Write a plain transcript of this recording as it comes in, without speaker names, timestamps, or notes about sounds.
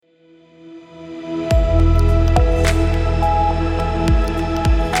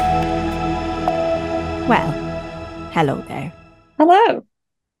Hello there. Hello.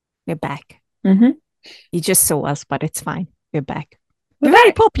 We're back. hmm You just saw us, but it's fine. We're back. We're We're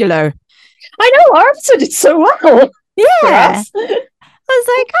very back. popular. I know our episode did so well for Yeah. us. I was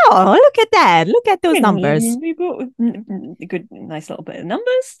like, oh, look at that. Look at those numbers. We got a good, nice little bit of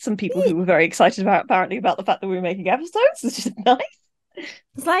numbers. Some people who were very excited apparently about the fact that we were making episodes, which is nice.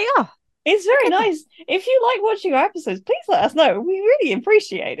 It's like, oh, It's look very at that. nice. If you like watching our episodes, please let us know. We really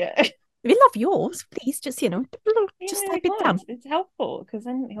appreciate it. We love yours. Please just, just Yeah, type it down. it's helpful because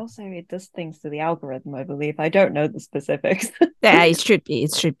then also it does things to the algorithm, I believe. I don't know the specifics. Yeah, it should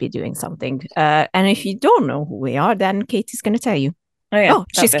be doing something. And if you don't know who we are, then Katie's gonna tell you. Oh yeah, Oh, that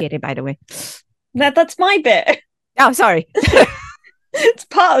she's bit. Katie, by the way. That's my bit. Oh, sorry. It's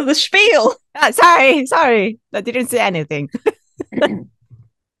part of the spiel. Sorry. I didn't say anything.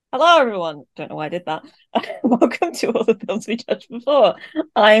 Hello, everyone. Don't know why I did that. Welcome to all the films we judged before.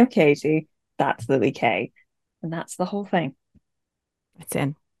 I'm Katie. That's Lily Kay, and that's the whole thing. It's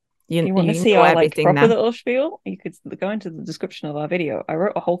in. If You you want to you see know our everything proper now. little spiel, you could go into the description of our video. I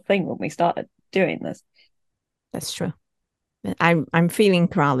wrote a whole thing when we started doing this. That's true. I'm feeling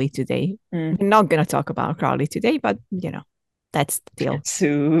Crowley today. Mm. We're not gonna talk about Crowley today, but that's the deal.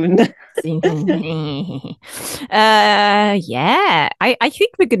 Soon. Yeah. I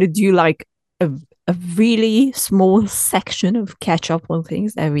think we're gonna do like a really small section of catch up on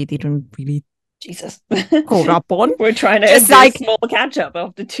things that we didn't really Jesus. caught up on. We're trying to Just do a like small catch up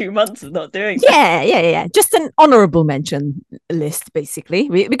after 2 months of not doing this. yeah. Just an honorable mention list, basically.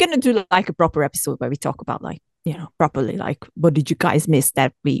 We're gonna do like a proper episode where we talk about like, properly like what did you guys miss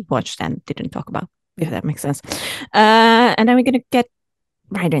that we watched and didn't talk about, if that makes sense. And then we're gonna get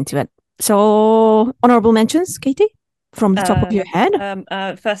right into it. So honorable mentions, Katie, from the top of your head.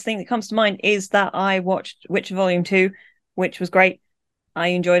 First thing that comes to mind is that I watched Witcher Volume 2, which was great. I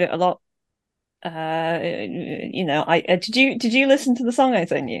enjoyed it a lot. I did you listen to the song I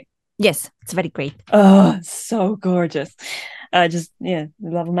sent you? Yes, it's very great. Oh, it's so gorgeous. Just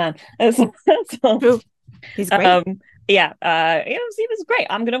love a man. True. He's great. It was great.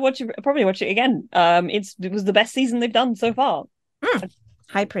 I'm gonna probably watch it again. It was the best season they've done so far.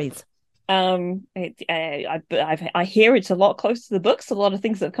 High praise. I hear it's a lot closer to the books. A lot of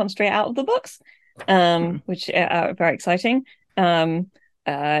things that have come straight out of the books, which are very exciting.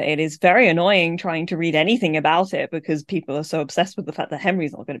 It is very annoying trying to read anything about it because people are so obsessed with the fact that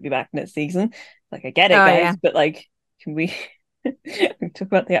Henry's not going to be back next season. Like, I get it, guys, Yeah. but like, can we talk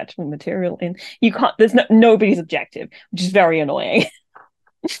about the actual material in? You can't. There's nobody's objective, which is very annoying.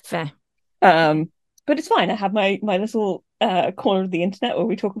 Fair. But it's fine. I have my little corner of the internet where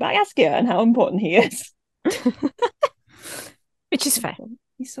we talk about Askia and how important he is. Which is fair.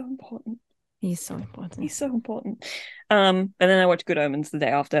 He's so important. He's so important. He's so important. And then I watched Good Omens the day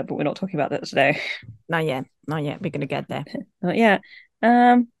after, but we're not talking about that today. Not yet. We're gonna get there. Not yet.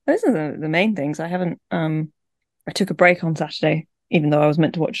 Those are the main things. I haven't. I took a break on Saturday, even though I was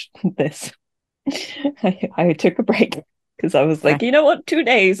meant to watch this. I took a break because I was like, you know what? 2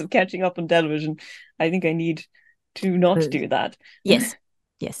 days of catching up on television. I think I need to not do that. Yes.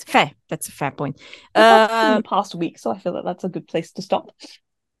 Fair. That's a fair point. In the past week, so I feel like that's a good place to stop.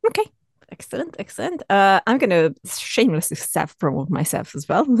 Okay. Excellent. I'm gonna shamelessly self-promote myself as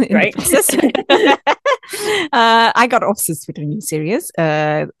well. Right. I got obsessed with a new series,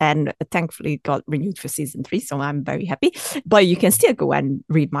 and thankfully it got renewed for season 3, so I'm very happy. But you can still go and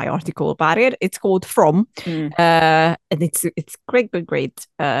read my article about it. It's called From, and it's great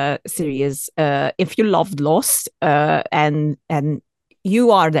series. If you loved Lost, and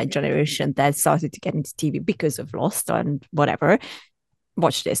you are that generation that started to get into TV because of Lost and whatever,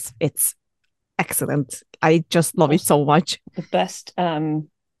 watch this. It's excellent. I just love it so much. The best.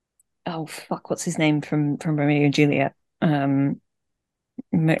 Oh fuck! What's his name from Romeo and Juliet? Mercutio.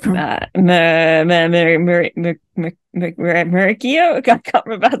 I can't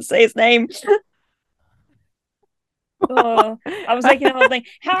remember how to say his name. Oh, I was making a whole thing.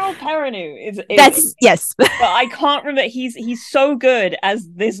 Harold Perrineau is That's yes. But I can't remember. He's so good as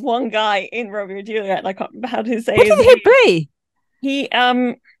this one guy in Romeo and Juliet. And I can't remember how to say What his did name. he play? He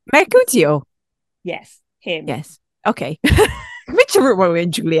Mercutio. Yes, him. Yes. Okay. Which Romeo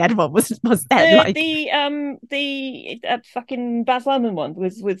and Juliet one was that like? The fucking Baz Luhrmann one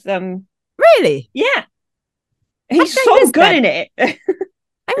was with Really? Yeah, he's so good in it. I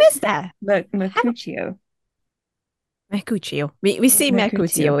missed that. Mercutio. Mercutio. We say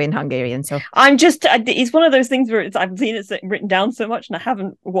Mercutio in Hungarian, so I'm just. It's one of those things where I've seen it written down so much, and I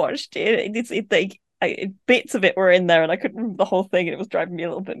haven't watched it. It's bits of it were in there, and I couldn't remember the whole thing, and it was driving me a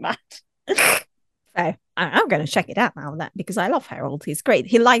little bit mad. I'm going to check it out now because I love Harold. He's great.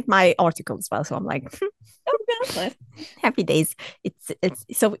 He liked my article as well, so I'm like, Oh, that's nice. happy days. It's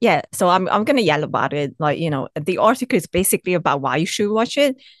so yeah. So I'm going to yell about it. Like, the article is basically about why you should watch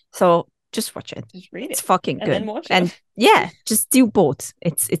it. So just watch it. Just read it. It's fucking and good. then watch it. And yeah, just do both.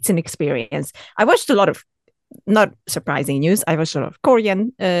 It's an experience. I watched a lot of, not surprising news, I watched a lot of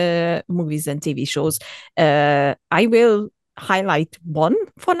Korean movies and TV shows. I will highlight one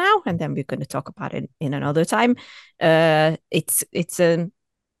for now, and then we're going to talk about it in another time. It's an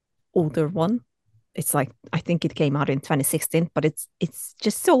older one. It's like, I think it came out in 2016, but it's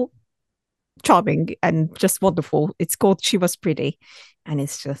just so charming and just wonderful. It's called She Was Pretty, and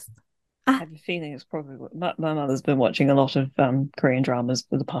it's just I have a feeling it's probably my mother's been watching a lot of Korean dramas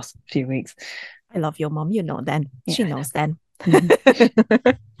for the past few weeks. I love your mom, then. Yeah, she I knows know. then.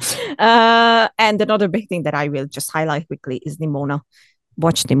 And another big thing that I will just highlight quickly is Nimona.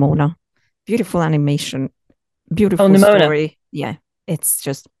 Watch Nimona. Beautiful animation, beautiful Nimona. story. Yeah, it's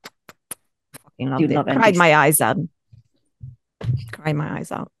just fucking loved You it. love Cried NBC. my eyes out. Cried my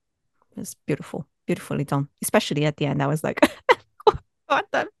eyes out. It's beautiful, beautifully done. Especially at the end, I was like, what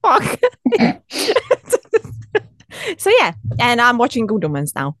the fuck? So yeah, and I'm watching Good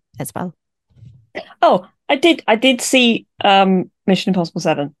Omens now as well. Oh, I did see Mission Impossible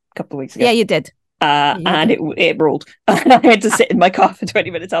 7 a couple of weeks ago. Yeah, you did. And it ruled. I had to sit in my car for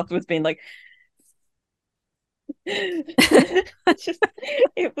 20 minutes afterwards being like, it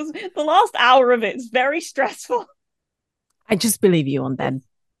was the last hour of it is very stressful. I just believe you on that.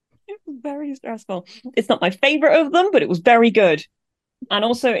 It was very stressful. It's not my favorite of them, but it was very good. And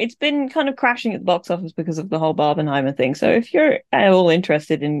also, it's been kind of crashing at the box office because of the whole Barbenheimer thing. So if you're at all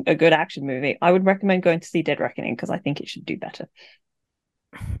interested in a good action movie, I would recommend going to see Dead Reckoning because I think it should do better.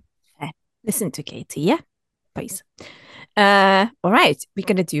 Listen to Katie, yeah? Please. All right, we're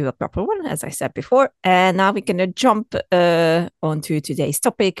going to do a proper one, as I said before. And now we're going to jump onto today's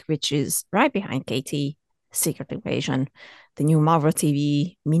topic, which is right behind Katie, Secret Invasion, the new Marvel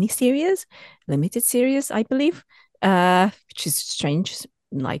TV miniseries, limited series, I believe. Which is strange,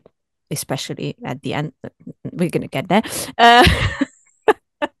 like especially at the end. We're gonna get there.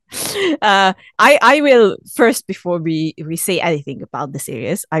 I will first, before we say anything about the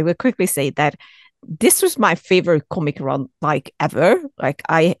series, I will quickly say that this was my favorite comic run like ever. Like,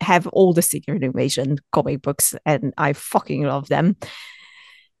 I have all the Secret Invasion comic books and I fucking love them.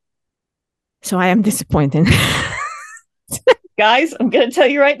 So I am disappointed. Guys, I'm gonna tell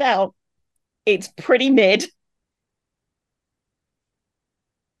you right now, it's pretty mid.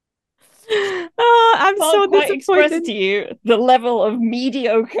 Oh, I'm so quite disappointed. Express to you the level of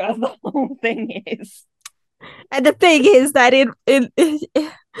mediocre the whole thing is. And the thing is that it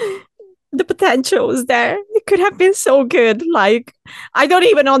the potential is there. It could have been so good. Like, I don't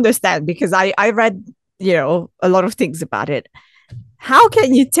even understand, because I read, a lot of things about it. How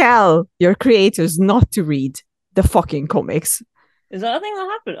can you tell your creators not to read the fucking comics? Is that a thing that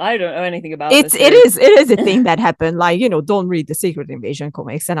happened? I don't know anything about it. It is a thing that happened. Like, don't read the Secret Invasion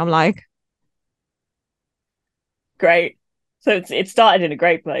comics. And I'm like, great. So it started in a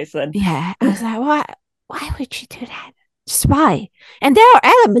great place then. Yeah. I was like, why would you do that? Just why? And there are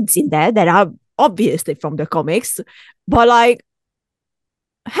elements in there that are obviously from the comics, but like,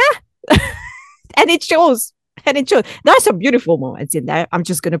 and it shows. And it shows. There are some beautiful moments in there. I'm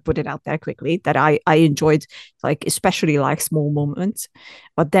just going to put it out there quickly that I enjoyed, like, especially like small moments.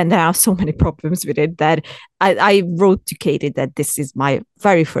 But then there are so many problems with it that I wrote to Katie that this is my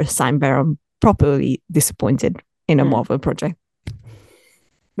very first time where I'm properly disappointed in a Marvel project.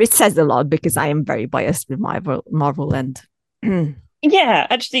 Which says a lot, because I am very biased with Marvel and yeah,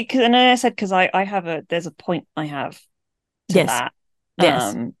 actually, because I have there's a point I have to that.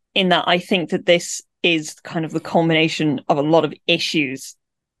 Yes. In that I think that this is kind of the culmination of a lot of issues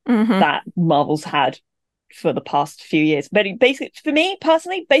that Marvel's had for the past few years. But basically, for me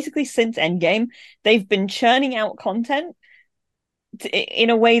personally, basically since Endgame, they've been churning out content in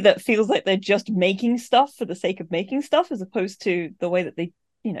a way that feels like they're just making stuff for the sake of making stuff, as opposed to the way that they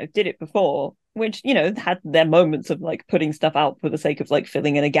did it before, which had their moments of like putting stuff out for the sake of like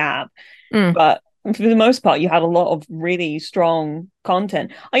filling in a gap. But for the most part, you had a lot of really strong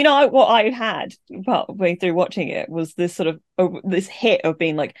content. What I had partway through watching it was this sort of this hit of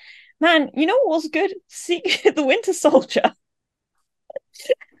being like, man, what was good? See the Winter Soldier.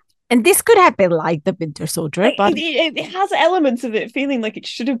 And this could have been like the Winter Soldier, but it has elements of it feeling like it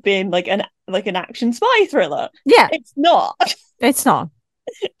should have been like an action spy thriller. Yeah, it's not. It's not.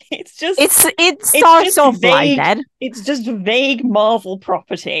 It's just it starts off vague, like that. It's just vague Marvel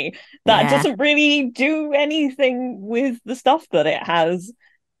property that doesn't really do anything with the stuff that it has.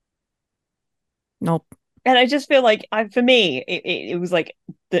 Nope. And I just feel like, for me, it was like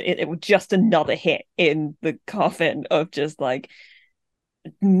it was just another hit in the coffin of just like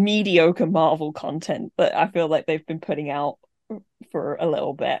mediocre Marvel content that I feel like they've been putting out for a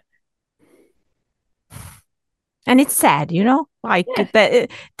little bit. And it's sad, like Yeah.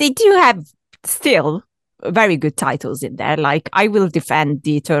 they do have still very good titles in there. Like I will defend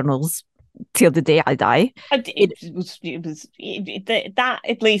the Eternals till the day I die. That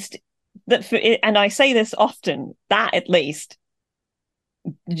at least that for it, and I say this often, that at least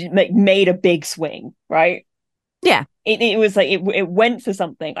made a big swing, right? Yeah. It was like it went for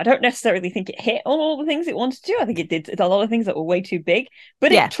something. I don't necessarily think it hit on all the things it wanted to. I think it did a lot of things that were way too big,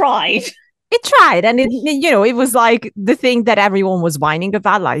 but Yeah. it tried. It tried, and it was like the thing that everyone was whining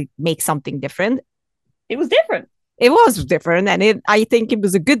about, like make something different. It was different. It was different, and I think it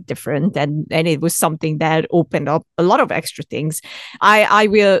was a good different, and it was something that opened up a lot of extra things. I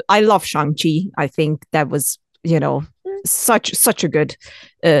love Shang-Chi. I think that was such a good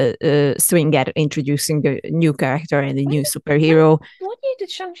swing at introducing the new character and the new superhero. What year did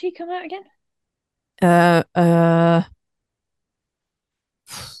Shang-Chi come out again?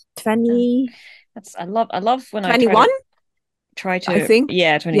 20. I love when 21. Try to I think.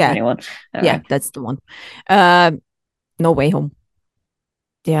 Yeah, 2021. Yeah, that's the one. No Way Home.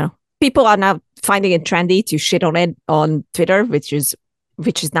 Yeah, people are now finding it trendy to shit on it on Twitter, which is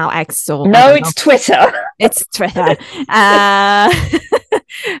now X. So no, it's Twitter. It's Twitter.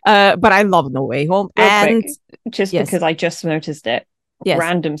 But I love No Way Home. Real and quick, just because I just noticed it. Yes.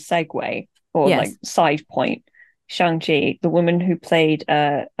 Random segue or like side point. Shang-Chi, the woman who played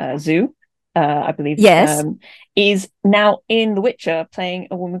Zhu, I believe, is now in The Witcher playing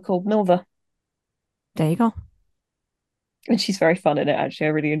a woman called Milva. There you go. And she's very fun in it, actually. I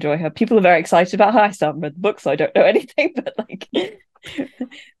really enjoy her. People are very excited about her. I still haven't read the book, so I don't know anything, but like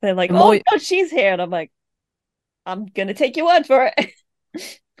they're like, oh God, she's here. And I'm like, I'm gonna take your word for it.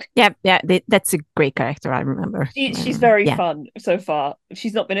 Yeah, that's a great character. I remember. She's very fun so far.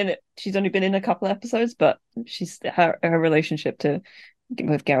 She's not been in it. She's only been in a couple of episodes, but her relationship to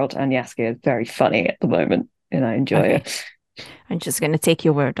with Geralt and Jaskier is very funny at the moment, and I enjoy it. I'm just gonna take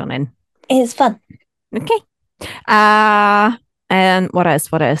your word on it. It is fun. Okay. And what else?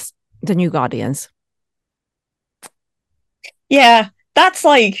 The New Guardians. Yeah, that's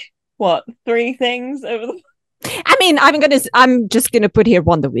like what, 3 things over the. I mean, I'm just gonna put here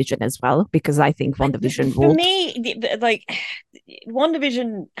WandaVision as well, because I think WandaVision for me, like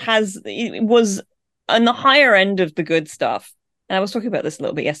WandaVision was on the higher end of the good stuff. And I was talking about this a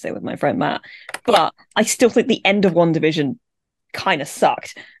little bit yesterday with my friend Matt, but I still think the end of WandaVision kind of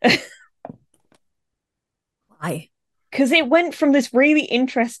sucked. Why? Because it went from this really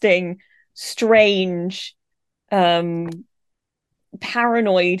interesting, strange,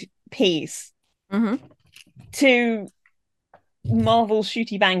 paranoid piece to Marvel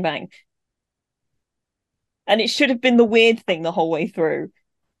shooty bang bang. And it should have been the weird thing the whole way through.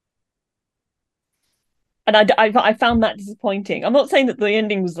 And I found that disappointing. I'm not saying that the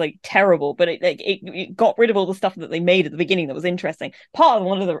ending was like terrible, but it got rid of all the stuff that they made at the beginning that was interesting. Part of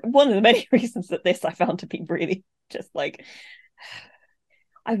one of the many reasons that this I found to be really just like,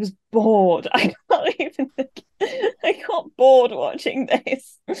 I was bored. I got bored watching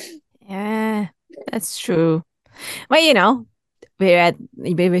this. Yeah, that's true. Well,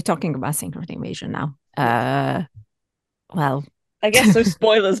 we're talking about Secret Invasion now. Well, I guess so.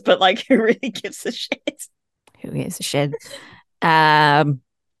 Spoilers, but like, who really gives a shit? Who gives a shit? I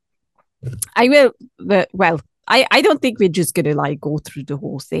will. Well, I don't think we're just gonna like go through the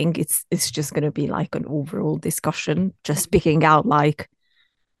whole thing. It's just gonna be like an overall discussion, just picking out like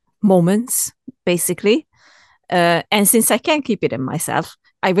moments, basically. And since I can't keep it in myself,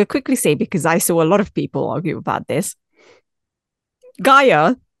 I will quickly say, because I saw a lot of people argue about this,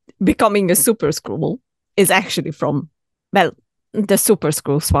 Gaia becoming a super Skrull is actually from, well, the Super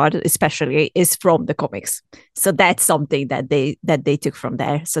Skrull Sword especially is from the comics. So that's something that they took from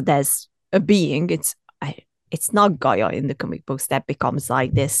there. So there's a being, it's not Gaia in the comic books that becomes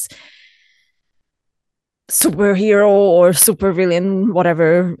like this superhero or supervillain,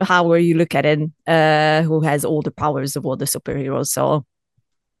 whatever, however you look at it, who has all the powers of all the superheroes. So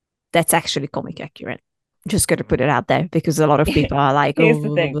that's actually comic accurate. Just gonna put it out there, because a lot of people are like, here's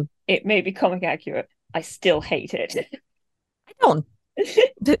the thing, it may be comic accurate. I still hate it.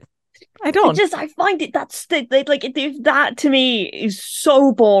 I don't. I find it that to me is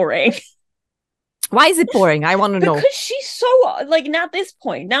so boring. Why is it boring? I want to know. Because she's so like, now at this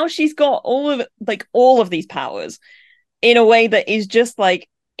point, now she's got all of these powers in a way that is just like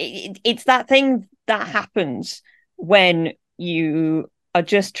it's that thing that happens when you are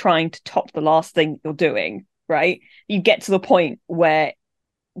just trying to top the last thing you're doing, right? You get to the point where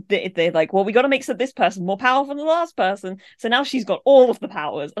they're like, well, we got to make this person more powerful than the last person, so now she's got all of the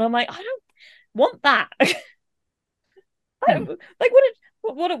powers, and I'm like, I don't want that. Like,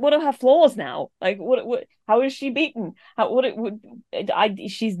 what are her flaws now? Like, what how is she beaten?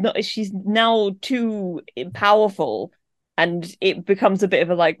 She's now too powerful, and it becomes a bit of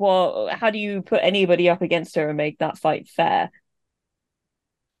a like, well, how do you put anybody up against her and make that fight fair?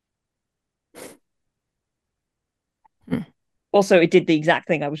 Also, it did the exact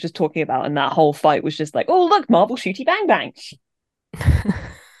thing I was just talking about, and that whole fight was just like, oh, look, Marvel shooty bang bang.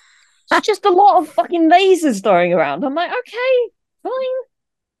 It's just a lot of fucking lasers throwing around. I'm like, okay, fine.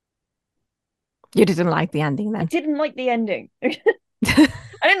 You didn't like the ending then? I didn't like the ending. I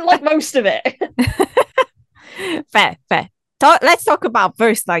didn't like most of it. Fair. Let's talk about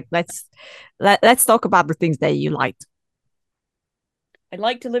first. Like, let's talk about the things that you liked. I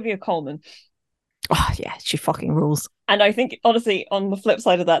liked Olivia Colman. Oh yeah, she fucking rules. And I think, honestly, on the flip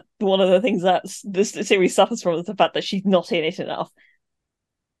side of that, one of the things that this series suffers from is the fact that she's not in it enough.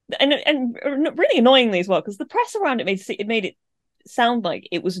 And really annoyingly as well, because the press around it made it sound like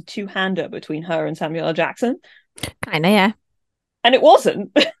it was a two-hander between her and Samuel L. Jackson. Kinda, yeah. And it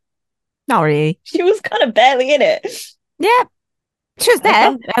wasn't. Not really. She was kind of barely in it. Yeah. She was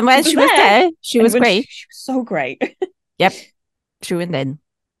there. And when she was there, she was great. She was so great. Yep. True and then.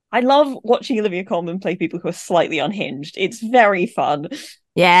 I love watching Olivia Colman play people who are slightly unhinged. It's very fun.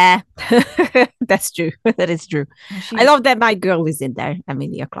 Yeah, that's true. That is true. I love that my girl is in there,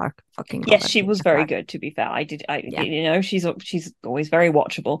 Emilia Clarke. Fucking yes, she was very good. To be fair, you know, she's always very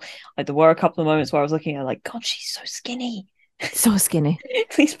watchable. Like, there were a couple of moments where I was looking at her like, God, she's so skinny. So skinny.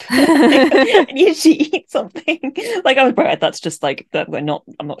 Please, and she eats something. Like, I was, that's just like that.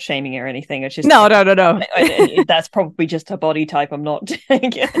 I'm not shaming her or anything. It's just no. That's probably just her body type. I'm not.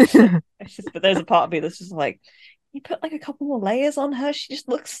 It's just, but there's a part of me that's just like, you put like a couple more layers on her. She just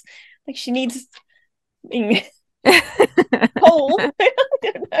looks like she needs being whole. I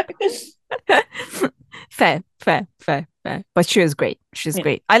don't know. Fair. But she was great. She's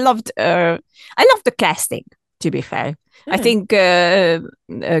great. I loved the casting. To be fair, I think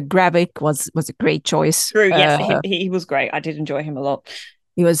Gravik was a great choice. True. Yes, he was great. I did enjoy him a lot.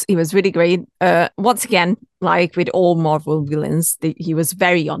 He was really great. Once again, like with all Marvel villains, he was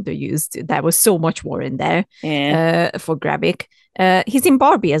very underused. There was so much more in there. Yeah. For Gravik. He's in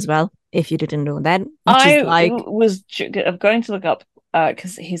Barbie as well. If you didn't know that, was going to look up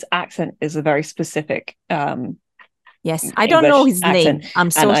because his accent is a very specific. Yes, I don't know his name. I'm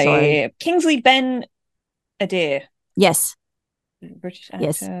so sorry. Kingsley Ben Adir. Yes. British actor.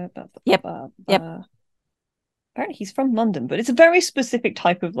 Yes. Yep. Apparently he's from London, but it's a very specific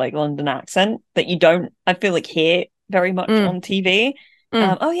type of like London accent that you don't, I feel like, hear very much on TV.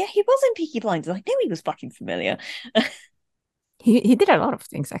 Oh yeah, he was in Peaky Blinders. I knew he was fucking familiar. he did a lot of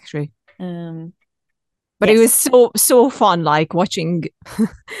things actually. But yes. It was so fun, like watching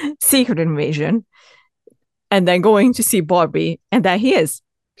Secret Invasion and then going to see Barbie, and there he is.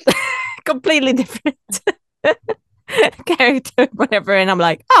 Completely different character, whatever. And I'm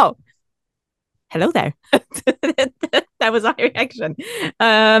like, oh, hello there. That was our reaction.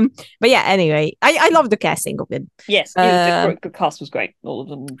 But yeah, anyway, I love the casting of it. Yes, the cast was great. All of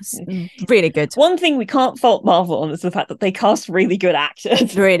them. Really good. One thing we can't fault Marvel on is the fact that they cast really good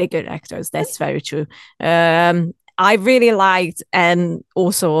actors. Really good actors. That's very true. I really liked, and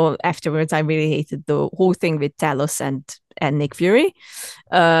also afterwards, I really hated the whole thing with Talos and Nick Fury,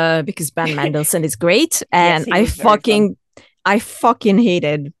 because Ben Mendelsohn is great, and yes, I fucking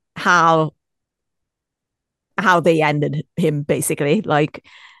hated how they ended him. Basically, like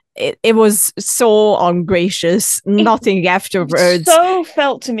it was so ungracious. Nothing afterwards. So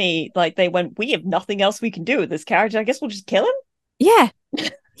felt to me like they went, "We have nothing else we can do with this character. I guess we'll just kill him." Yeah.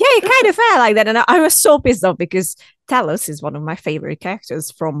 Yeah, it kind of felt like that. And I was so pissed off because Talos is one of my favorite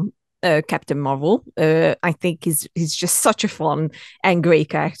characters from Captain Marvel. I think he's just such a fun and great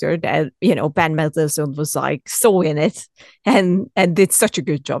character that, you know, Ben Mendelsohn was like so in it and did such a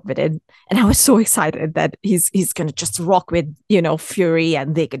good job with it. And I was so excited that he's going to just rock with, you know, Fury,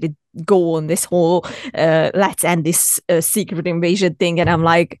 and they're going to go on this whole let's end this Secret Invasion thing. And I'm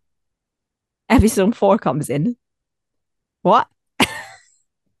like, episode 4 comes in. What?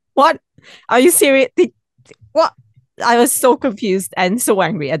 What? Are you serious? What? I was so confused and so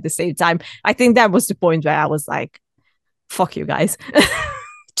angry at the same time. I think that was the point where I was like, fuck you guys.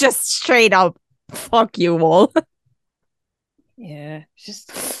 Just straight up, fuck you all. Yeah,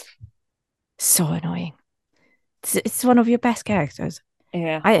 just so annoying. It's one of your best characters.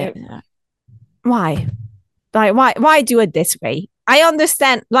 Yeah. Why? Like, why do it this way? I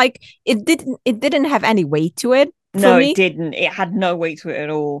understand. Like it didn't have any weight to it. No, me. it didn't. It had no weight to it at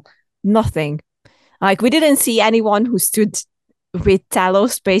all. Nothing. Like we didn't see anyone who stood with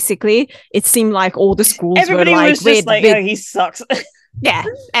Talos. Basically, it seemed like all the schools Everybody were like was just like, oh, he sucks. yeah,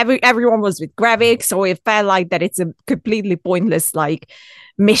 everyone was with Gravik, so it felt like that it's a completely pointless like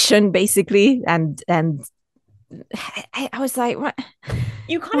mission, basically. And I was like, what?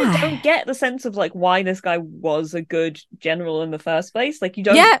 You kind of don't get the sense of like why this guy was a good general in the first place. Like you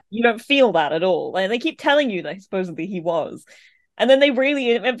don't feel that at all. Like they keep telling you that supposedly he was, and then they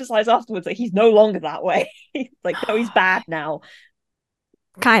really emphasize afterwards that he's no longer that way. Like, no, he's bad now.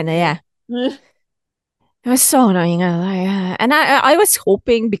 Kind of, yeah. It was so annoying. And I was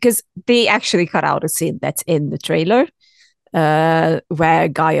hoping, because they actually cut out a scene that's in the trailer, where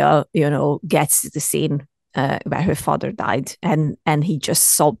Gaia, gets the scene where her father died, and he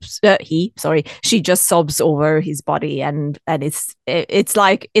just sobs. She just sobs over his body, and it's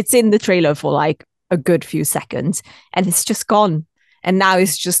like it's in the trailer for like a good few seconds, and it's just gone. And now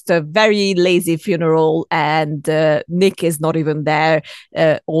it's just a very lazy funeral, and Nick is not even there,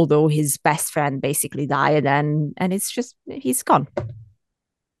 although his best friend basically died, and it's just he's gone.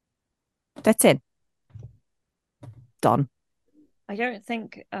 That's it. Done. I don't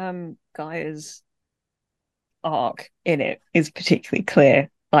think Gaia's arc in it is particularly clear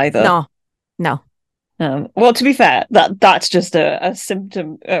either. No. Well, to be fair, that's just a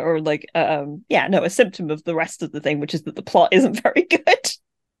symptom, or like, a symptom of the rest of the thing, which is that the plot isn't very good.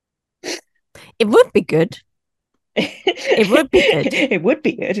 It would be good. It would be good. It would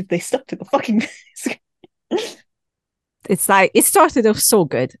be good if they stuck to the fucking. It's like it started off so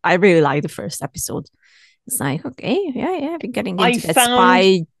good. I really like the first episode. It's like, okay, yeah, we're getting into that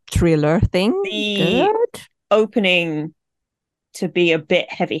spy thriller thing. The good opening to be a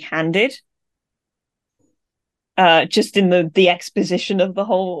bit heavy-handed. Just in the exposition of the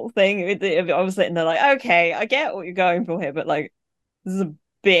whole thing, I was sitting there like, okay, I get what you're going for here, but like, this is a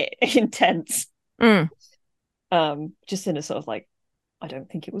bit intense. Just in a sort of like, I don't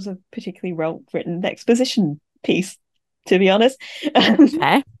think it was a particularly well-written exposition piece, to be honest.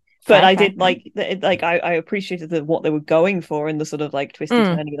 But I did like I appreciated what they were going for in the sort of like twisty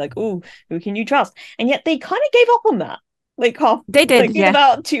turny, like, oh, who can you trust? And yet they kind of gave up on that. Like they did, like,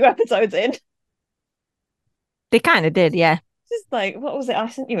 about 2 episodes in. They kind of did, yeah. Just like, what was it? I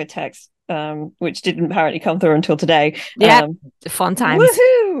sent you a text, which didn't apparently come through until today. Yeah, fun times.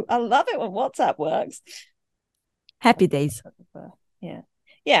 Woohoo! I love it when WhatsApp works. Happy days.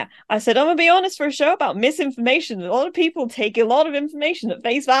 Yeah. I said, I'm gonna be honest, for a show about misinformation, a lot of people take a lot of information at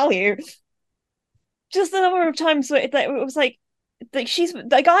face value. Just the number of times it was like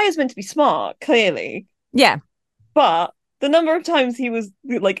the guy is meant to be smart, clearly. Yeah. But the number of times he was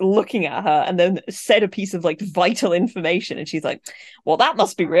like looking at her and then said a piece of like vital information, and she's like, well, that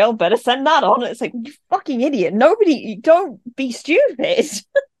must be real, better send that on. It's like, you fucking idiot. Don't be stupid.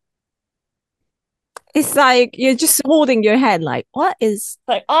 It's like you're just holding your head like, what is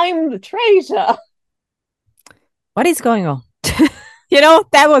like, I'm the traitor. What is going on?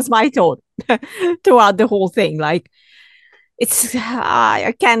 That was my thought throughout the whole thing. Like, it's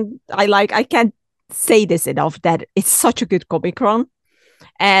I can't say this enough, that it's such a good comic run.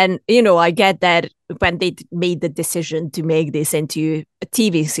 And I get that when they made the decision to make this into a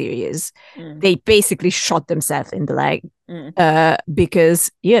TV series, they basically shot themselves in the leg,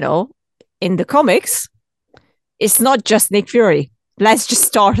 because in the comics it's not just Nick Fury. Let's just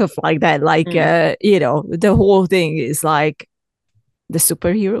start off like that. Like the whole thing is like the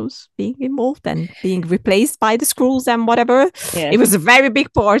superheroes being involved and being replaced by the Skrulls and whatever. It was a very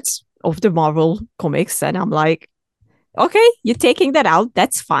big part of the Marvel comics, and I'm like, okay, you're taking that out,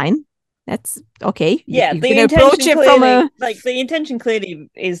 that's fine, that's okay. Yeah, you can approach it from the intention clearly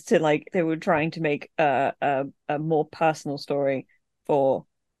is to, like, they were trying to make a more personal story for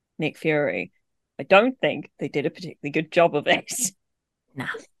Nick Fury. I don't think they did a particularly good job of this. No.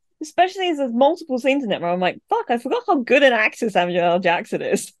 Especially as there's multiple scenes in it where I'm like, fuck, I forgot how good an actor Samuel L. Jackson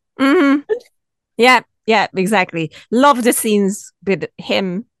is. Yeah, exactly. Love the scenes with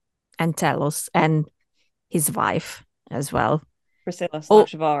him and Talos and his wife as well, Priscilla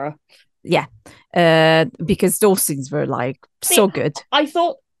Shavara. Yeah, because those scenes were like so good. I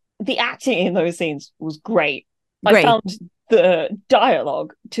thought the acting in those scenes was great. I found the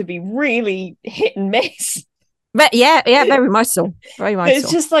dialogue to be really hit and miss. But yeah, very much so. Very much.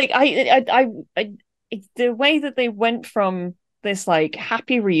 It's just like it's the way that they went from this like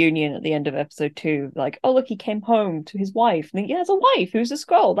happy reunion at the end of episode 2, like, oh look, he came home to his wife, and he has a wife who's a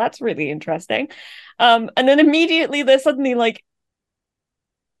Skrull. That's really interesting. And then immediately they're suddenly like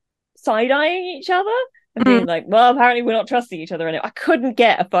side-eyeing each other, and being like, well, apparently we're not trusting each other anymore. I couldn't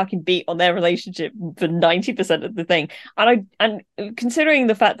get a fucking beat on their relationship for 90% of the thing. And considering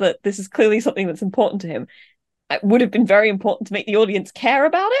the fact that this is clearly something that's important to him, it would have been very important to make the audience care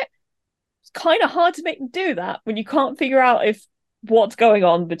about it. It's kind of hard to make them do that when you can't figure out if what's going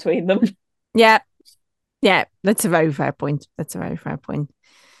on between them. Yeah. Yeah, that's a very fair point.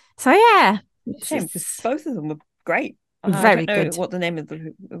 So yeah. Shame, because both of them were great. Very I don't know good. what the name of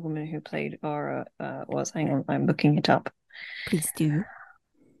the woman who played Aura was. Hang on, I'm looking it up. Please do.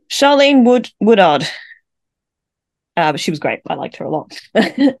 Charlene Woodard. But she was great. I liked her a lot.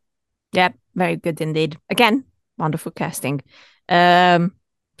 Yeah, very good indeed. Again, wonderful casting.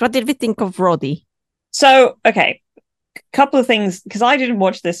 What did we think of Roddy? So, okay, couple of things, because I didn't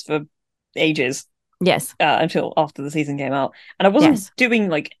watch this for ages. Yes. Until after the season came out. And I wasn't doing,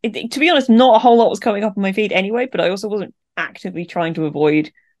 like, to be honest, not a whole lot was coming up on my feed anyway, but I also wasn't actively trying to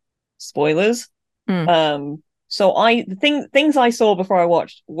avoid spoilers. So the things I saw before I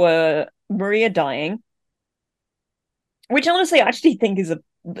watched were Maria dying, which honestly I actually think is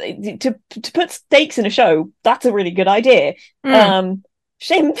to put stakes in a show, that's a really good idea.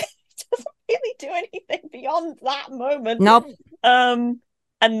 Shame it doesn't really do anything beyond that moment. Nope.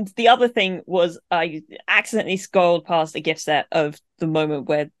 And the other thing was I accidentally scrolled past a gift set of the moment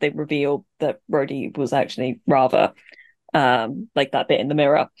where they revealed that Rhodey was actually Rava, like that bit in the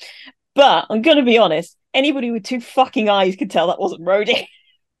mirror. But I'm going to be honest, anybody with two fucking eyes could tell that wasn't Rhodey.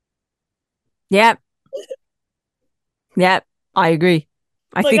 Yeah. Yeah, I agree.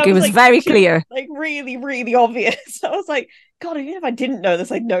 I think it was very clear. Like really, really obvious. I was like, God, even if I didn't know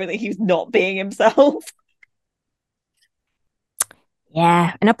this, I'd know that he was not being himself.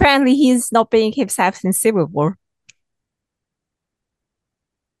 Yeah, and apparently he's not being himself since Civil War.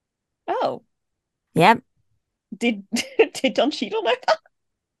 Oh. Yeah. Did Don Cheadle know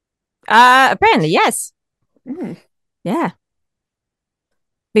that? Apparently, yes. Yeah.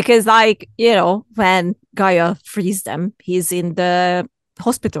 Because, like, you know, when Gaia frees them, he's in the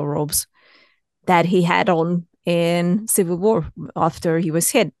hospital robes that he had on in Civil War after he was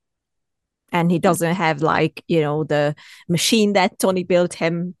hit. And he doesn't have, like, you know, the machine that Tony built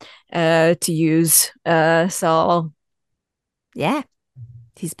him to use. So, yeah,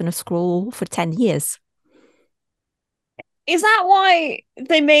 he's been a Skrull for 10 years. Is that why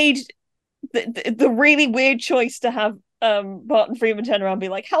they made the really weird choice to have Martin Freeman turn around and be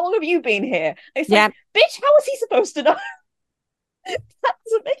like, how long have you been here? It's like, bitch, how was he supposed to know? That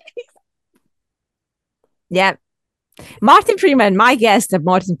doesn't make any sense. Yeah. Martin Freeman, my guess that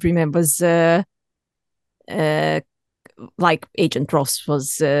Martin Freeman was like Agent Ross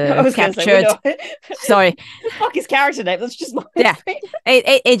was captured. Sorry. The fuck his character name? That's just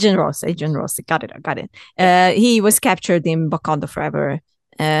Agent Ross. I got it. He was captured in Wakanda Forever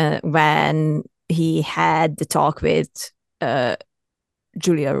when he had the talk with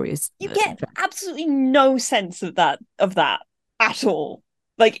Julia Ruiz. You get absolutely no sense of that at all.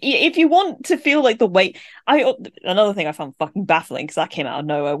 Like, if you want to feel like the weight, another thing I found fucking baffling, because that came out of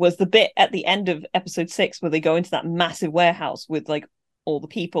nowhere, was the bit at the end of episode 6 where they go into that massive warehouse with, like, all the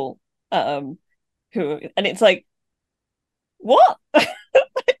people and it's like, what? Where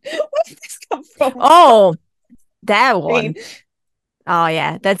did this come from? Oh, that one. Oh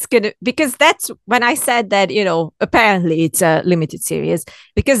yeah, that's good, because that's when I said that, you know, apparently it's a limited series,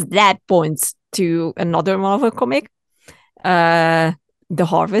 because that points to another Marvel comic, The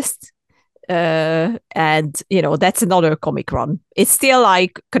Harvest, and, you know, that's another comic run. It's still,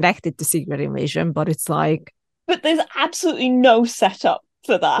 like, connected to Secret Invasion, but it's like, but there's absolutely no setup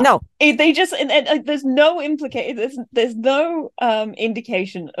for that. No, they just and there's no implication. There's no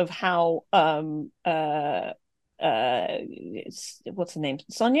indication of how what's her name?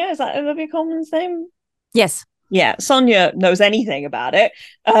 Sonia, is that Olivia Colman's name? Yes. Yeah, Sonia knows anything about it.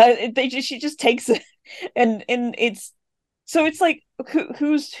 She just takes it, and it's. So it's like,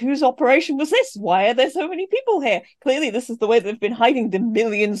 whose operation was this? Why are there so many people here? Clearly, this is the way they've been hiding the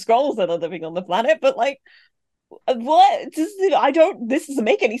million Skrulls that are living on the planet. But, like, what? This doesn't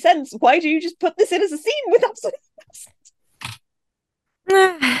make any sense. Why do you just put this in as a scene with absolutely no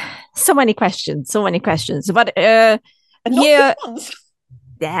sense? So many questions. But yeah,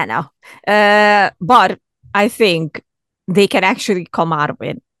 no. But I think they can actually come out of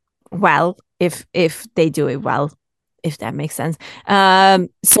it well if they do it well, if that makes sense.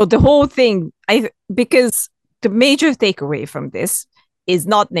 So the whole thing, because the major takeaway from this is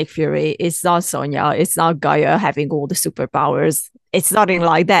not Nick Fury, it's not Sonya, it's not Gaia having all the superpowers. It's nothing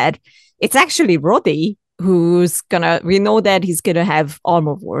like that. It's actually Roddy we know that he's gonna have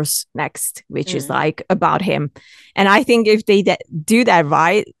Armor Wars next, which is like about him. And I think if they do that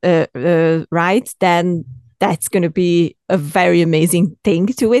right, then that's going to be a very amazing thing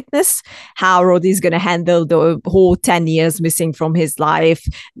to witness. How Roddy's going to handle the whole 10 years missing from his life,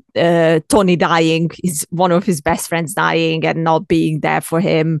 Tony dying, one of his best friends dying and not being there for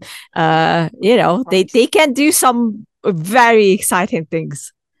him. They can do some very exciting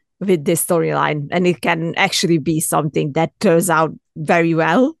things with this storyline, and it can actually be something that turns out very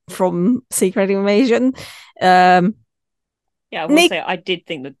well from Secret Invasion. Yeah, I will say I did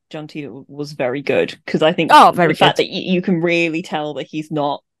think that John Titor was very good, because I think the fact that you can really tell that he's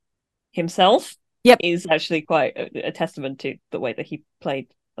not himself is actually quite a testament to the way that he played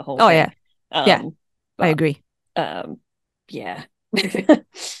the whole thing. I agree. Yeah.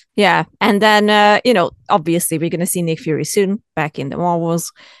 Yeah, and then obviously we're going to see Nick Fury soon back in the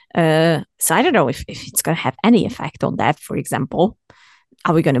Marvels. So I don't know if it's going to have any effect on that. For example,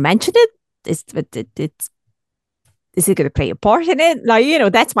 are we going to mention it? Is it going to play a part in it?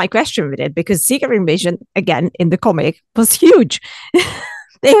 Like, that's my question with it, because Secret Invasion, again, in the comic, was huge.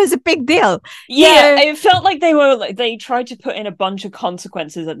 It was a big deal. Yeah, it felt like they tried to put in a bunch of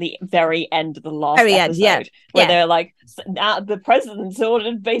consequences at the very end of the last episode, where they're like, the president's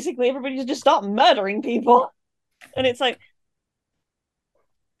ordered basically everybody to just stop murdering people, and it's like,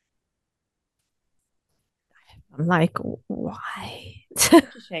 I'm like, why? It's a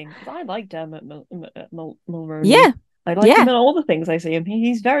shame, because I like Dermot Mulroney. Yeah, I like him in all the things I see him.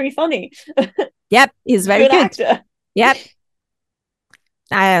 He's very funny. Yep, he's very good actor. Yep.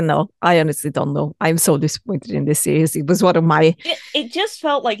 I don't know. I honestly don't know. I'm so disappointed in this series. It was one of my... It just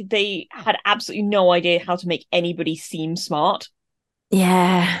felt like they had absolutely no idea how to make anybody seem smart.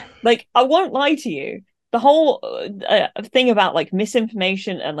 Yeah. Like, I won't lie to you. The whole thing about, like,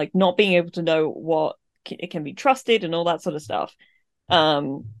 misinformation and, like, not being able to know what it can be trusted and all that sort of stuff.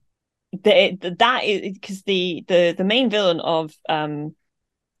 That is because the main villain of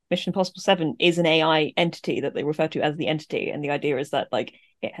Mission Impossible 7 is an AI entity that they refer to as the Entity, and the idea is that, like,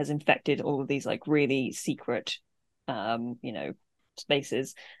 it has infected all of these, like, really secret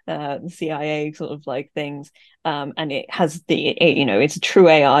spaces, CIA sort of like things, and it has it's a true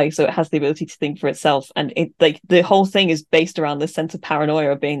AI, so it has the ability to think for itself, and it, like, the whole thing is based around this sense of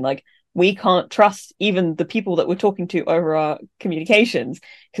paranoia, being like, we can't trust even the people that we're talking to over our communications,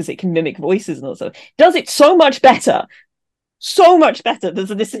 because it can mimic voices and also does it so much better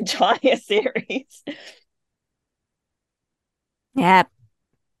than this entire series. Yeah.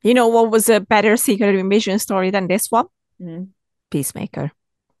 You know what was a better Secret Invasion story than this one? Peacemaker.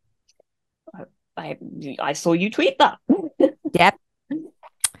 I saw you tweet that. Yep.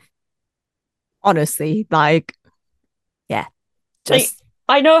 Honestly, like, yeah. Just...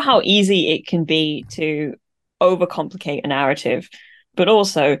 I know how easy it can be to overcomplicate a narrative, but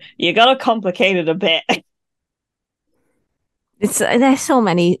also you gotta complicate it a bit. There's so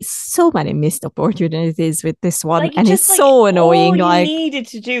many missed opportunities with this one, like, and it's so annoying. All you needed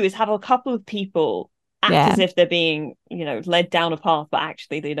to do is have a couple of people act as if they're being, led down a path, but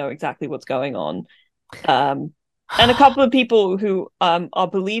actually they know exactly what's going on. And a couple of people who are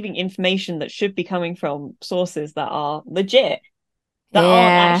believing information that should be coming from sources that are legit, that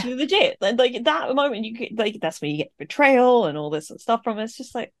aren't actually legit. Like, at that moment, you get, like, that's when you get betrayal and all this sort of stuff from it. It's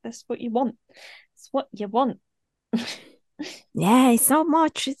just like, that's what you want. It's what you want. Yeah, it's not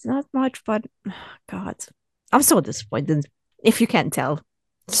much, but God, I'm so disappointed. If you can't tell, I'm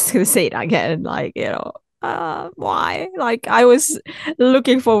just gonna say it again, like, why? Like, I was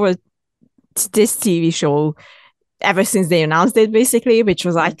looking forward to this TV show ever since they announced it, basically, which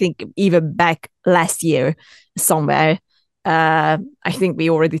was, I think, even back last year somewhere. I think we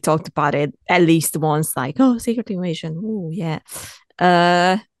already talked about it at least once, like, oh, Secret Invasion, oh yeah.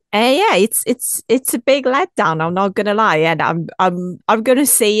 It's a big letdown. I'm not gonna lie, and I'm gonna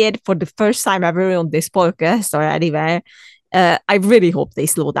say it for the first time ever on this podcast or anywhere. I really hope they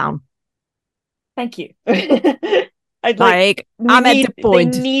slow down. Thank you. I'm at the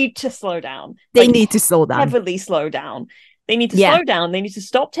point. They need to slow down. They need to slow down. Heavily slow down. They need to slow down. They need to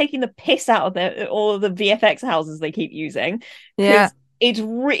stop taking the piss out of all of the VFX houses they keep using. Yeah. It's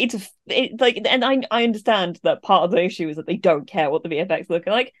like, and I understand that part of the issue is that they don't care what the VFX look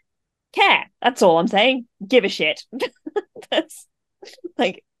like. Care. That's all I'm saying. Give a shit. That's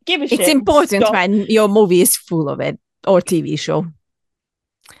like, give a shit. It's important when your movie is full of it, or TV show.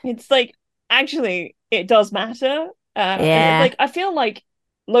 It's like, actually, it does matter. Like, I feel like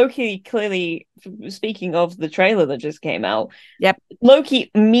Loki, clearly, speaking of the trailer that just came out, yep,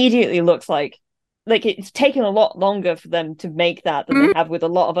 Loki immediately looks like like it's taken a lot longer for them to make that than they have with a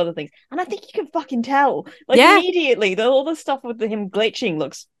lot of other things. And I think you can fucking tell. Like immediately, all the stuff with him glitching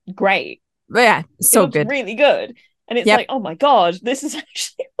looks great. Yeah, so good. Really good. And it's like, oh my God, this is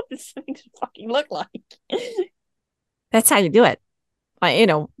actually what this is going to fucking look like. That's how you do it. Like, you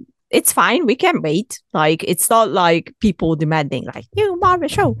know, it's fine. We can wait. Like, it's not like people demanding, like, new Marvel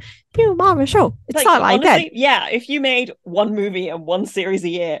show. It's not like honestly, that. Yeah, if you made one movie and one series a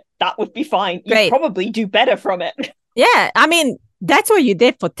year, that would be fine. You'd probably do better from it. Yeah, I mean, that's what you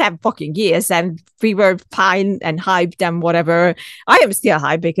did for 10 fucking years, and we were fine and hyped and whatever. I am still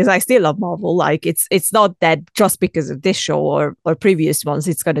hyped because I still love Marvel. Like, it's not that just because of this show or previous ones,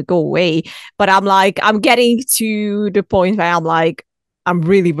 it's going to go away. But I'm getting to the point where I'm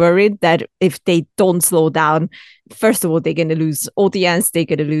really worried that if they don't slow down, first of all, they're going to lose audience. They're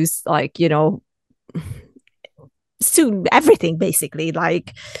going to lose, like, you know, soon everything, basically.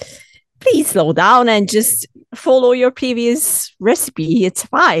 Like, please slow down and just follow your previous recipe. It's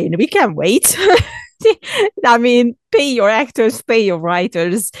fine. We can wait. I mean, pay your actors, pay your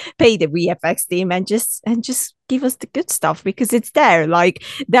writers, pay the VFX team, and just give us the good stuff, because it's there. Like,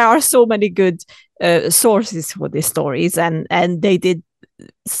 there are so many good sources for these stories, and they did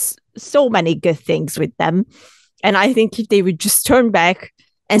so many good things with them. And I think if they would just turn back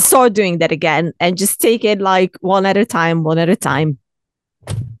and start doing that again and just take it like one at a time,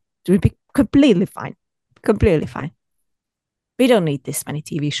 it would be completely fine. Completely fine. We don't need this many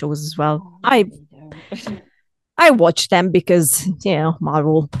TV shows as well. I watch them because, you know,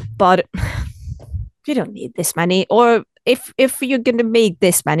 Marvel, but we don't need this many. Or if you're gonna make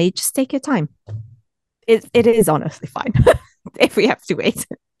this many, just take your time. It is honestly fine. If we have to wait,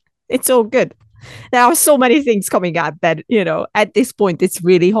 it's all good. There are so many things coming out that, you know, at this point it's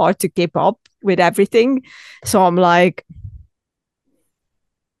really hard to keep up with everything. So I'm like,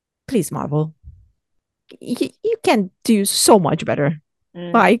 please, Marvel, you can do so much better.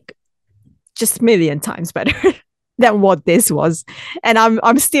 Like, just a million times better than what this was. And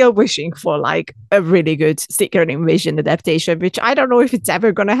I'm still wishing for like a really good Secret Invasion adaptation, which I don't know if it's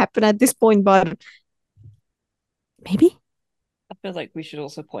ever gonna happen at this point, but maybe. I feel like we should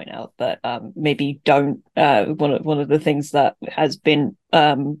also point out that maybe don't one of the things that has been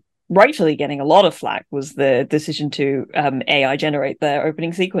rightfully getting a lot of flack was the decision to AI generate their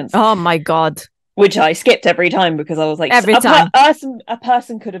opening sequence. Oh my God. Which I skipped every time because I was like, every time. A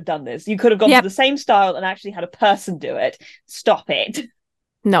person could have done this. You could have gone to the same style and actually had a person do it. Stop it.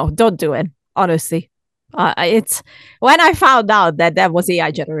 No, don't do it. Honestly. It's when I found out that was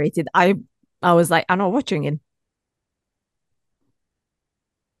AI generated, I was like, I'm not watching it.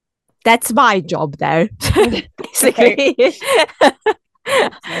 That's my job there, basically.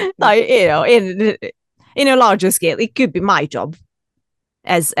 Like, you know, in a larger scale, it could be my job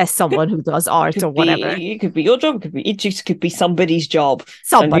as someone who does art or whatever. It could be your job. It just could be somebody's job.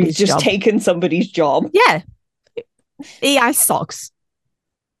 Somebody's just taken somebody's job. Yeah, AI sucks.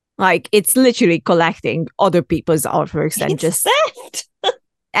 Like, it's literally collecting other people's artworks and just theft.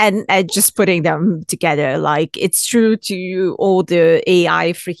 and just putting them together. Like, it's true to all the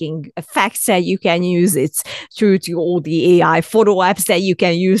AI freaking effects that you can use. It's true to all the AI photo apps that you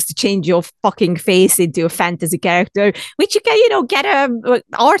can use to change your fucking face into a fantasy character, which you can, you know, get an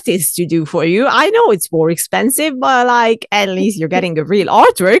artist to do for you. I know it's more expensive, but like, at least you're getting a real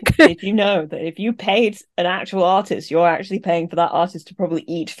artwork. If you know that if you paid an actual artist, you're actually paying for that artist to probably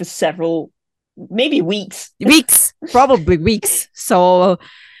eat for several, maybe weeks. Probably weeks. So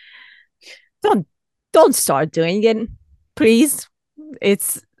don't start doing it, please.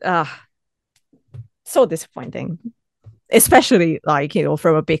 It's so disappointing, especially like, you know,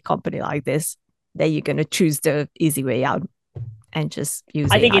 from a big company like this, that you're gonna choose the easy way out and just use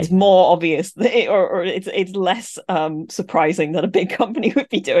I think it's more obvious that or it's less surprising that a big company would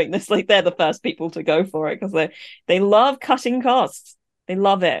be doing this. Like, they're the first people to go for it because they love cutting costs. They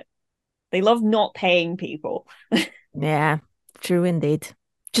love it. They love not paying people. Yeah, true indeed.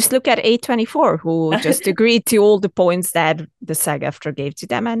 Just look at A24, who just agreed to all the points that the SAG-AFTRA gave to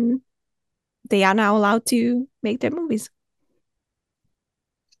them, and they are now allowed to make their movies.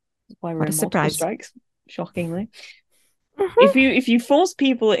 Why we're in multiple strikes, shockingly. If you force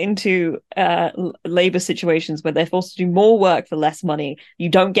people into labor situations where they're forced to do more work for less money, you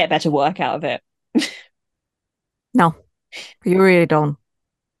don't get better work out of it. No, you really don't.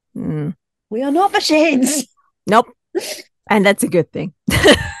 We are not machines. Nope. And that's a good thing.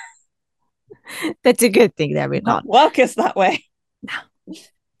 That's a good thing that we're not. Work us that way. No.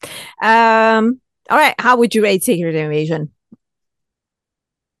 All right. How would you rate Secret Invasion?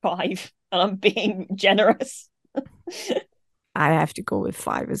 5. And I'm being generous. I have to go with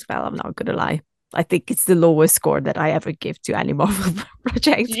 5 as well. I'm not gonna lie. I think it's the lowest score that I ever give to any Marvel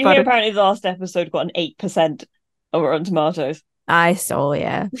project. Did you hear apparently the last episode got an 8% over on Tomatoes? I saw,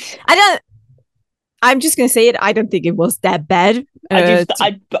 yeah. I'm just gonna say it. I don't think it was that bad.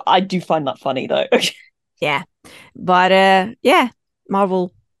 I do find that funny though. Yeah, but yeah,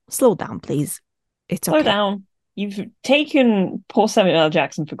 Marvel, slow down, please. It's okay. Slow down. You've taken poor Samuel L.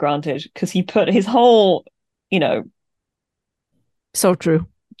 Jackson for granted because he put his whole, so true,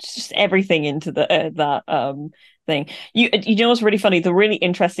 just everything into that thing. You know what's really funny? The really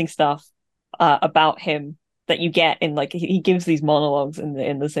interesting stuff about him that you get in like he gives these monologues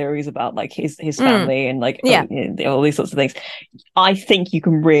in the series about like his family and like all these sorts of things. I think you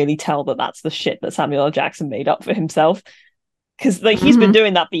can really tell that that's the shit that Samuel L. Jackson made up for himself, because like he's been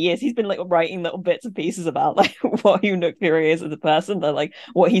doing that for years. He's been like writing little bits and pieces about like what Hugh Fury is as a person, that like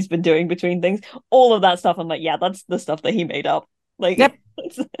what he's been doing between things, all of that stuff. I'm like, yeah, that's the stuff that he made up. Like, yep.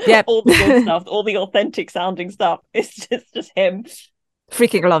 All the good stuff, all the authentic sounding stuff. It's just him.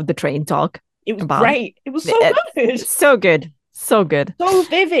 Freaking love the train talk. It was great. It was so good. So good. So good. So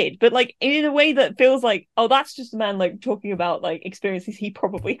vivid, but like in a way that feels like, oh, that's just a man like talking about like experiences he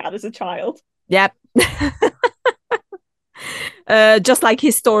probably had as a child. Yep. Just like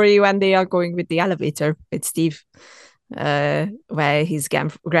his story when they are going with the elevator with Steve, where his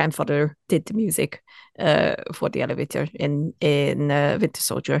grandfather did the music for the elevator in Winter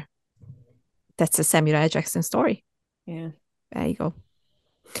Soldier. That's a Samuel L. Jackson story. Yeah. There you go.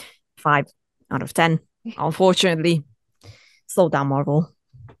 5 out of 10. Unfortunately, slow down, Marvel.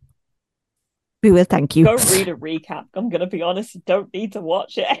 We will thank you. Go read a recap. I'm going to be honest, you don't need to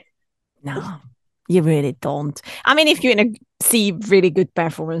watch it. No, you really don't. I mean, if you see really good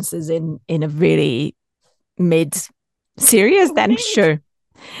performances in a really mid series, then sure.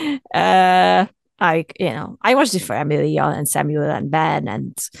 I watched it for Emilia and Samuel and Ben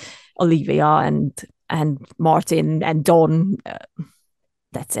and Olivia and Martin and Don.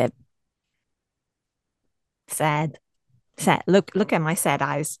 That's it. Sad. Look at my sad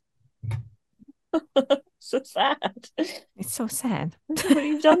eyes. So sad. It's so sad. What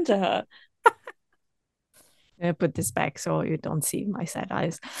you've done to her. I put this back so you don't see my sad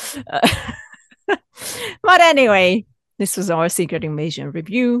eyes. But anyway, this was our Secret Invasion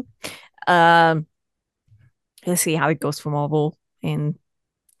review. Let's see how it goes for Marvel in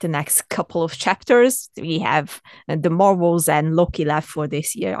the next couple of chapters. We have the Marvels and Loki left for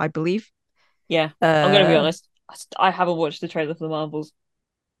this year, I believe. Yeah, I'm going to be honest. I haven't watched the trailer for the Marvels,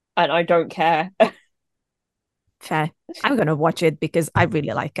 and I don't care. Fair. I'm going to watch it because I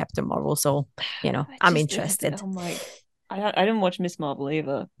really like Captain Marvel, so I'm interested. Oh my! I didn't watch Miss Marvel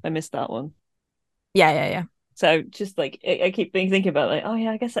either. I missed that one. Yeah. So just like I keep thinking about like, oh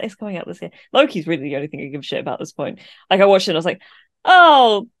yeah, I guess that is coming out this year. Loki's really the only thing I give a shit about at this point. Like I watched it, and I was like,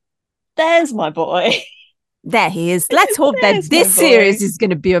 oh, there's my boy. There he is. Let's hope that this series is going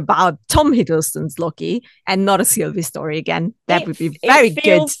to be about Tom Hiddleston's Loki and not a Sylvie story again. That would be very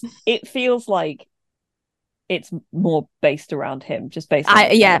good. It feels like it's more based around him, just based on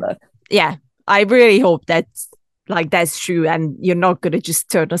yeah. I really hope that's true, and you're not going to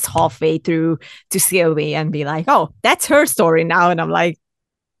just turn us halfway through to Sylvie and be like, oh, that's her story now. And I'm like,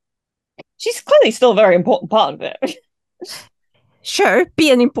 she's clearly still a very important part of it. Sure,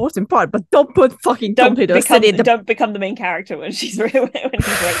 be an important part, but don't put fucking Tom Hiddleston in don't become the main character when she's right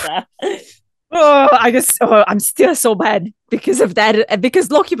there. Oh, I guess I'm still so bad because of that.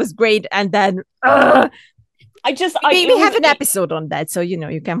 Because Loki was great, and then we have an episode on that, so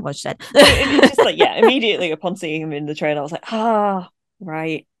you can watch that. It's just like immediately upon seeing him in the trailer, I was like,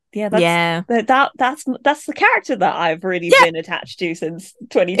 right. Yeah, that's the character that I've really been attached to since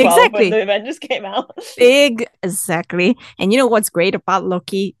 2012 when the Avengers came out. Exactly. And you know what's great about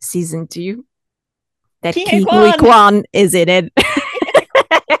Loki season 2? That Ke Huy Quan is in it.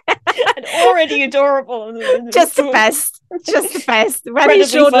 And already adorable. Just the best. When he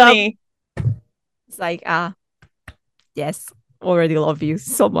showed up, it's like, yes, already love you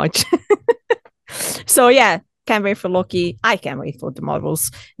so much. So yeah. Can't wait for Loki. I can't wait for the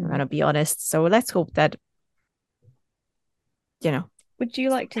Marvels. I'm gonna be honest. So let's hope that Would you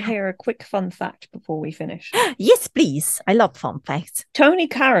like to hear a quick fun fact before we finish? Yes, please. I love fun facts. Tony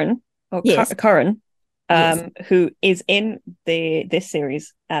Curran, who is in this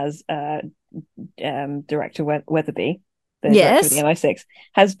series as director Weatherby, the director of the MI6,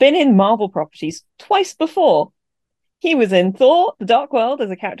 has been in Marvel properties twice before. He was in Thor, The Dark World as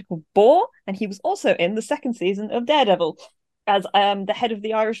a character called Boar, and he was also in the second season of Daredevil as the head of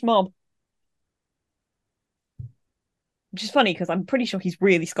the Irish mob. Which is funny because I'm pretty sure he's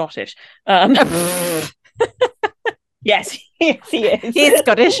really Scottish. Yes, he is. He's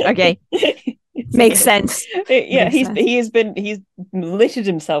Scottish, okay. Makes sense. Yeah, Makes sense. he's littered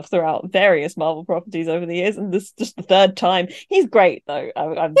himself throughout various Marvel properties over the years, and this is just the third time. He's great though.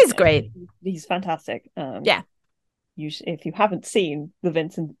 He's great. He's fantastic. Yeah. If you haven't seen the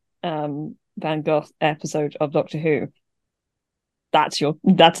Vincent Van Gogh episode of Doctor Who, that's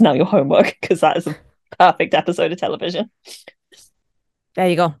now your homework, because that is a perfect episode of television. There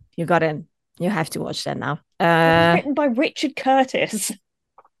you go. You got it. You have to watch that now. Written by Richard Curtis.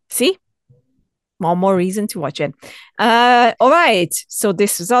 See? One more reason to watch it. All right. So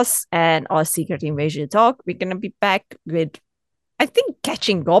this is us and our Secret Invasion talk. We're going to be back with, I think,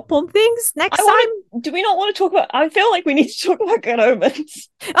 catching up on things next time. Do we not want to talk about... I feel like we need to talk about Good Omens.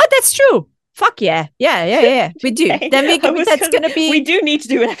 Oh, that's true. Fuck yeah. Yeah. We do. Okay. Then that's going to be... We do need to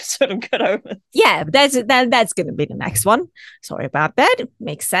do an episode on Good Omens. Yeah, that's going to be the next one. Sorry about that.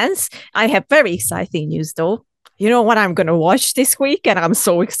 Makes sense. I have very exciting news, though. You know what I'm going to watch this week, and I'm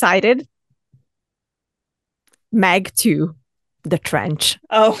so excited? Meg 2, The Trench.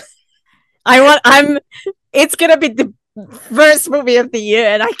 Oh. It's going to be the first movie of the year,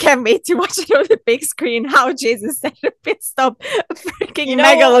 and I can't wait to watch it on the big screen. How Jesus said a pit stop a freaking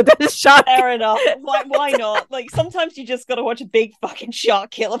megalodon shark. Fair enough. Why not? Like, sometimes you just gotta watch a big fucking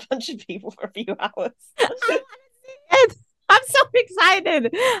shark kill a bunch of people for a few hours. I'm so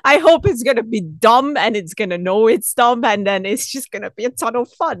excited. I hope it's gonna be dumb, and it's gonna know it's dumb, and then it's just gonna be a ton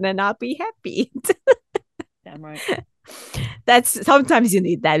of fun, and I'll be happy. Damn right. That's sometimes you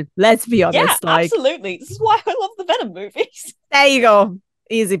need that. Let's be honest. Yeah, absolutely. This is why I love the Venom movies. There you go.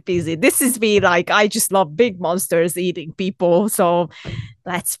 Easy peasy. This is me. Like, I just love big monsters eating people. So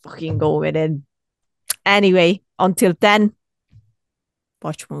let's fucking go with it. Anyway, until then,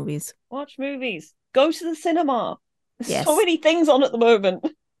 watch movies. Watch movies. Go to the cinema. There's Yes. so many things on at the moment.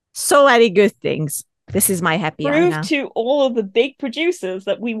 So many good things. This is my happy hour now. Prove to all of the big producers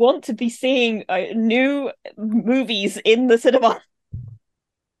that we want to be seeing new movies in the cinema.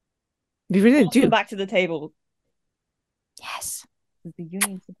 We really Also do. back to the table. Yes. The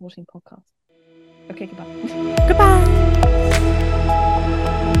union supporting podcast. Okay, goodbye. Goodbye.